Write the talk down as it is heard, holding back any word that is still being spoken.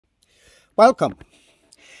Welcome!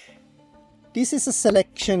 This is a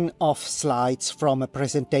selection of slides from a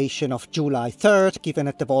presentation of July 3rd given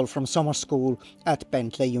at the Wolfram Summer School at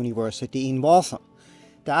Bentley University in Waltham.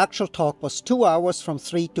 The actual talk was 2 hours from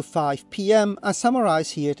 3 to 5 p.m. I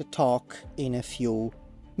summarize here the talk in a few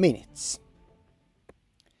minutes.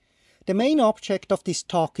 The main object of this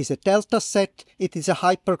talk is a delta set. It is a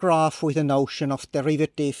hypergraph with a notion of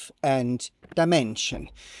derivative and dimension.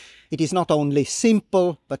 It is not only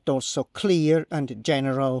simple, but also clear and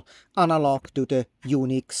general, analog to the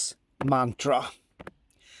Unix mantra.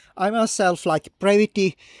 I myself like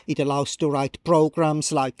Brevity. It allows to write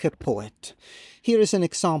programs like a poet. Here is an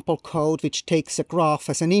example code which takes a graph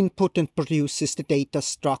as an input and produces the data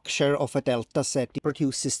structure of a delta set. It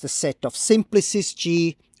produces the set of simplices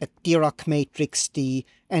G, a Dirac matrix D,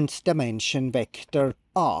 and dimension vector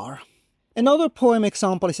R. Another poem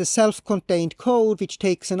example is a self-contained code which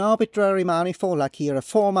takes an arbitrary manifold, like here a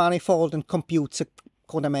 4 manifold, and computes a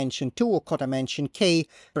codimension 2 or codimension k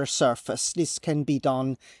per surface. This can be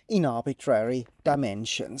done in arbitrary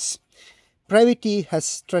dimensions. Brevity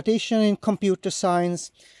has tradition in computer science.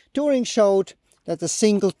 Turing showed that a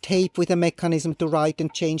single tape with a mechanism to write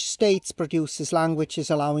and change states produces languages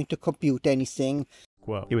allowing to compute anything.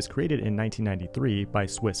 It was created in 1993 by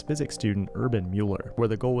Swiss physics student Urban Müller, where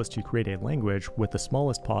the goal was to create a language with the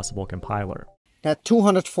smallest possible compiler. At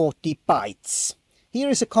 240 bytes. Here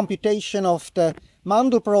is a computation of the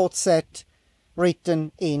Mandelbrot set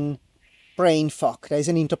written in Brainfuck. There is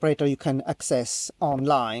an interpreter you can access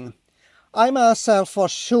online. I myself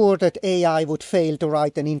was sure that AI would fail to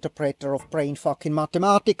write an interpreter of Brainfuck in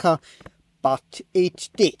Mathematica, but it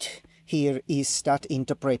did. Here is that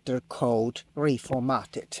interpreter code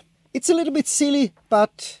reformatted. It's a little bit silly,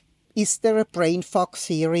 but is there a brainfuck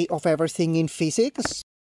theory of everything in physics?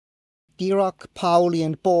 Dirac, Pauli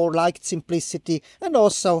and Bohr liked simplicity and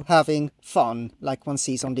also having fun, like one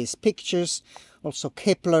sees on these pictures. Also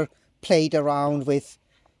Kepler played around with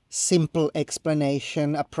simple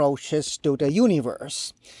explanation approaches to the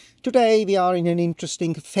universe. Today we are in an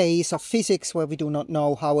interesting phase of physics where we do not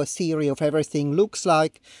know how a theory of everything looks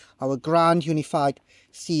like, how a grand unified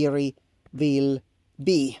theory will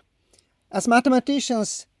be. As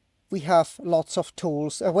mathematicians, we have lots of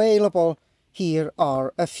tools available. Here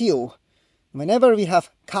are a few. Whenever we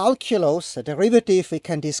have calculus, a derivative, we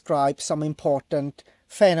can describe some important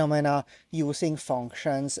phenomena using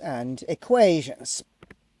functions and equations.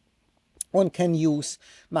 One can use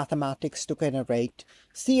mathematics to generate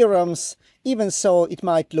theorems. Even so, it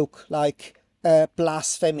might look like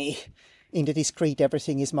blasphemy. In the discrete,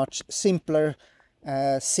 everything is much simpler.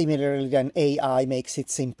 Similarly, then AI makes it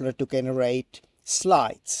simpler to generate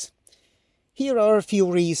slides. Here are a few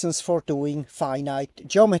reasons for doing finite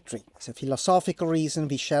geometry. As a philosophical reason,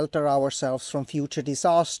 we shelter ourselves from future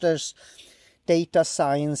disasters. Data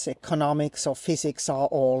science, economics, or physics are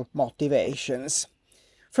all motivations.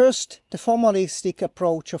 First, the formalistic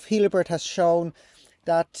approach of Hilbert has shown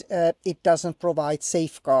that it doesn't provide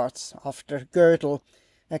safeguards after Gödel.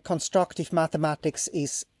 Constructive mathematics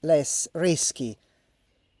is less risky.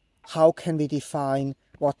 How can we define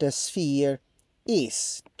what a sphere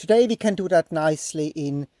is? Today we can do that nicely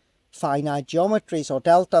in finite geometries or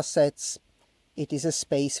delta sets. It is a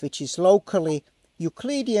space which is locally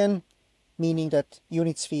Euclidean, meaning that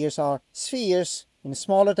unit spheres are spheres in a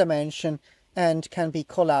smaller dimension and can be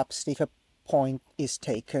collapsed if a point is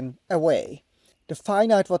taken away. The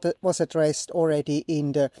finite was addressed already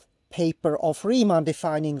in the paper of Riemann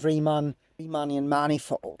defining Riemannian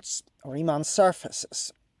manifolds, or Riemann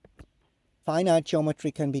surfaces. Finite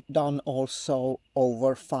geometry can be done also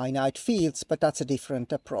over finite fields, but that's a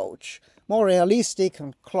different approach. More realistic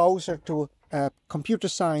and closer to computer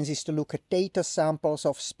science is to look at data samples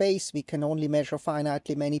of space. We can only measure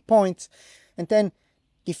finitely many points, and then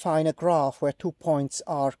define a graph where 2 points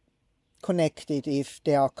are connected if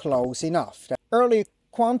they are close enough. The early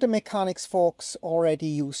quantum mechanics folks already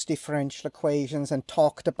used differential equations and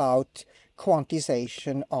talked about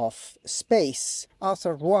quantization of space.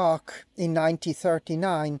 Arthur Ruark in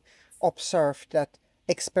 1939 observed that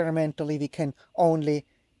experimentally we can only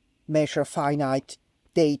measure finite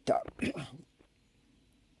data.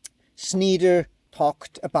 Snyder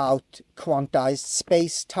talked about quantized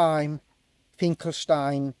space-time.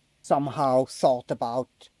 Finkelstein somehow thought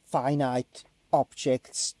about finite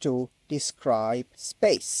objects to describe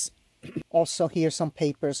space. Also here some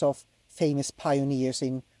papers of famous pioneers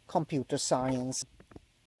in computer science.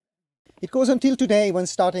 It goes until today when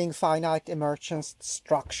studying finite emergent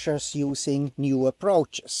structures using new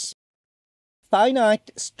approaches.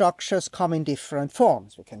 Finite structures come in different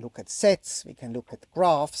forms. We can look at sets, we can look at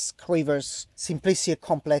graphs, quivers, simplicial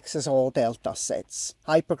complexes or delta sets,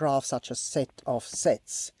 hypergraphs such as set of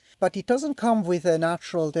sets. But it doesn't come with a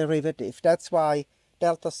natural derivative. That's why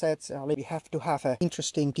delta sets, we have to have an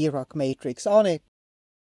interesting Dirac matrix on it.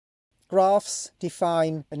 Graphs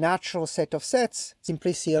define a natural set of sets,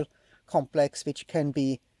 simplicial complex, which can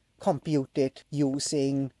be computed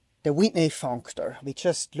using the Whitney functor. We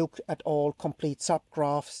just look at all complete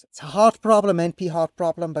subgraphs. It's a hard problem, NP-hard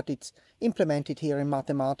problem, but it's implemented here in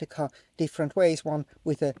Mathematica different ways. One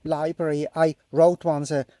with a library. I wrote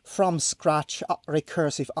once a from scratch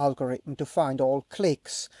recursive algorithm to find all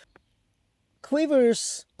clicks.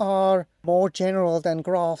 Quivers are more general than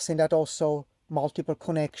graphs in that also multiple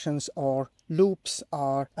connections or loops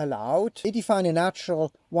are allowed. They define a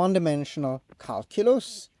natural one-dimensional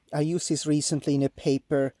calculus. I used this recently in a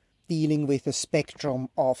paper dealing with a spectrum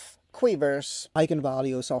of quivers,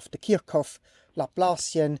 eigenvalues of the Kirchhoff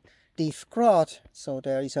Laplacian diff grad. So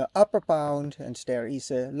there is an upper bound and there is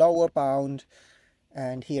a lower bound,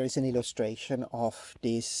 and here is an illustration of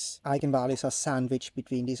these eigenvalues are sandwiched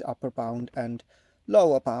between this upper bound and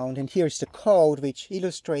lower bound, and here is the code which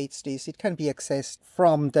illustrates this. It can be accessed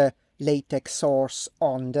from the LaTeX source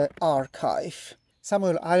on the archive.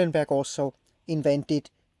 Samuel Eilenberg also invented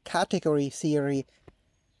category theory.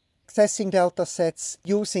 Accessing delta sets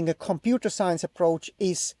using a computer science approach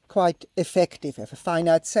is quite effective. You have a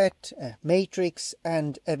finite set, a matrix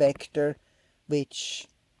and a vector, which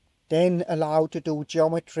then allow to do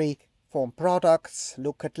geometry, form products,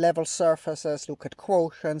 look at level surfaces, look at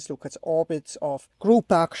quotients, look at orbits of group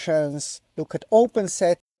actions, look at open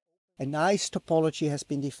sets. A nice topology has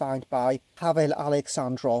been defined by Pavel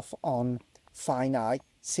Alexandrov on finite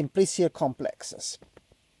simplicial complexes.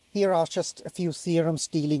 Here are just a few theorems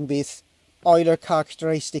dealing with Euler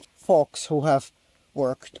characteristic folks who have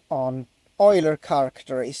worked on Euler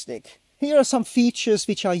characteristic. Here are some features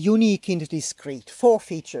which are unique in the discrete. 4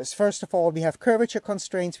 features. First of all, we have curvature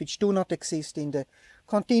constraints which do not exist in the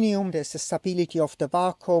continuum. There's the stability of the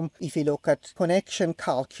vacuum. If we look at connection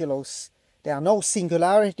calculus, there are no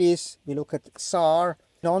singularities. We look at SAR.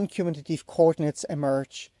 Non-commutative coordinates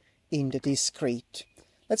emerge in the discrete.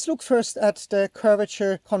 Let's look first at the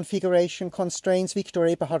curvature configuration constraints. Victor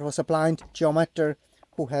Eberhard was a blind geometer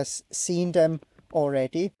who has seen them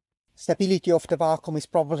already. Stability of the vacuum is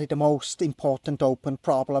probably the most important open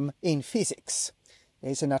problem in physics. There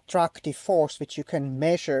is an attractive force which you can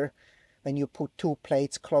measure when you put 2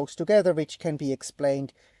 plates close together, which can be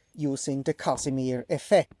explained using the Casimir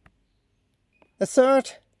effect. A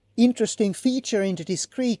third interesting feature in the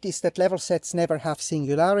discrete is that level sets never have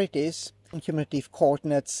singularities. Cumulative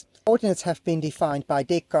coordinates. Coordinates have been defined by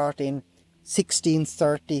Descartes in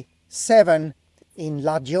 1637 in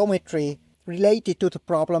La Geometry, related to the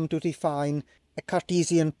problem to define a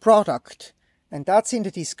Cartesian product. And that's in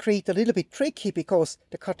the discrete a little bit tricky because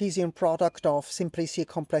the Cartesian product of simplicial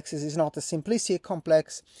complexes is not a simplicial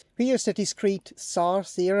complex. Here's the discrete Sard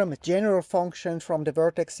theorem. A general function from the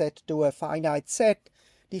vertex set to a finite set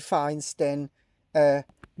defines then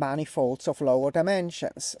manifolds of lower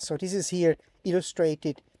dimensions. So this is here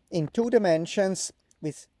illustrated in 2 dimensions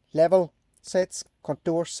with level sets,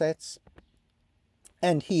 contour sets,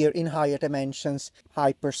 and here in higher dimensions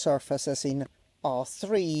hypersurfaces in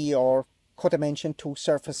R3 or codimension 2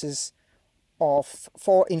 surfaces of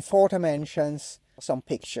 4 dimensions. Some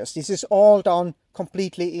pictures. This is all done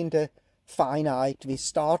completely in the finite. We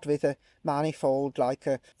start with a manifold like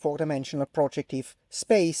a 4-dimensional projective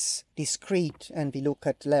space, discrete, and we look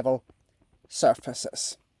at level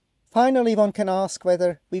surfaces. Finally, one can ask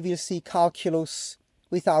whether we will see calculus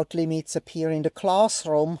without limits appear in the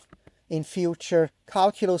classroom in future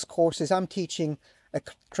calculus courses. I'm teaching a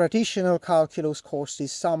traditional calculus course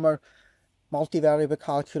this summer, multivariable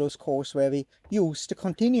calculus course, where we use the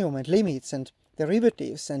continuum and limits and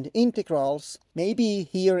derivatives and integrals. Maybe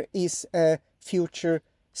here is a future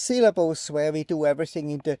syllabus where we do everything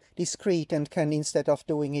in the discrete and can, instead of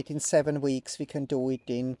doing it in 7 weeks, we can do it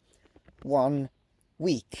in 1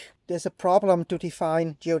 week. There's a problem to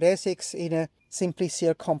define geodesics in a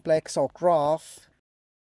simplicial complex or graph.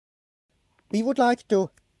 We would like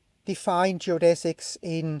to define geodesics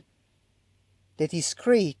in the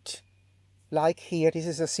discrete, like here. This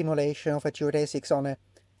is a simulation of a geodesics on a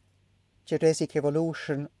geodesic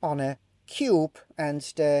evolution on a cube, and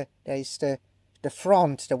there is the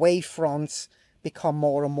front, the wave fronts become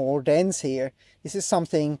more and more dense here. This is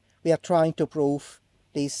something we are trying to prove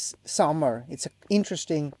this summer. It's an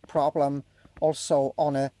interesting problem also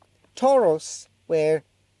on a torus, where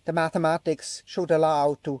the mathematics should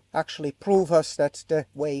allow to actually prove us that the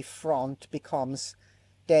wave front becomes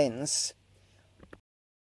dense.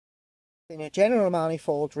 In a general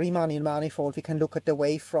manifold, Riemannian manifold, we can look at the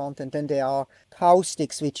wavefront and then there are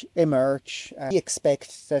caustics which emerge. We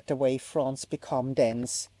expect that the wavefronts become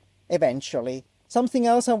dense eventually. Something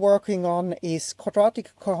else I'm working on is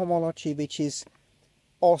quadratic cohomology, which is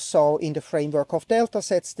also in the framework of delta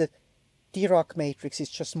sets. The Dirac matrix is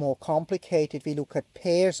just more complicated. We look at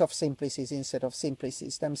pairs of simplices instead of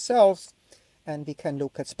simplices themselves, and we can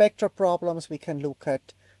look at spectral problems, we can look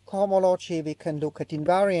at cohomology, we can look at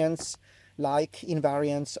invariance, like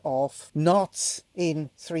invariance of knots in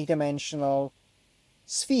three-dimensional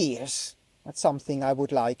spheres. That's something I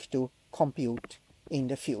would like to compute in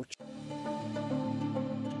the future.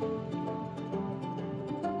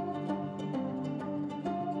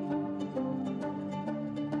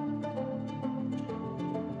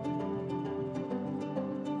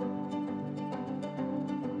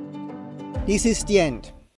 This is the end.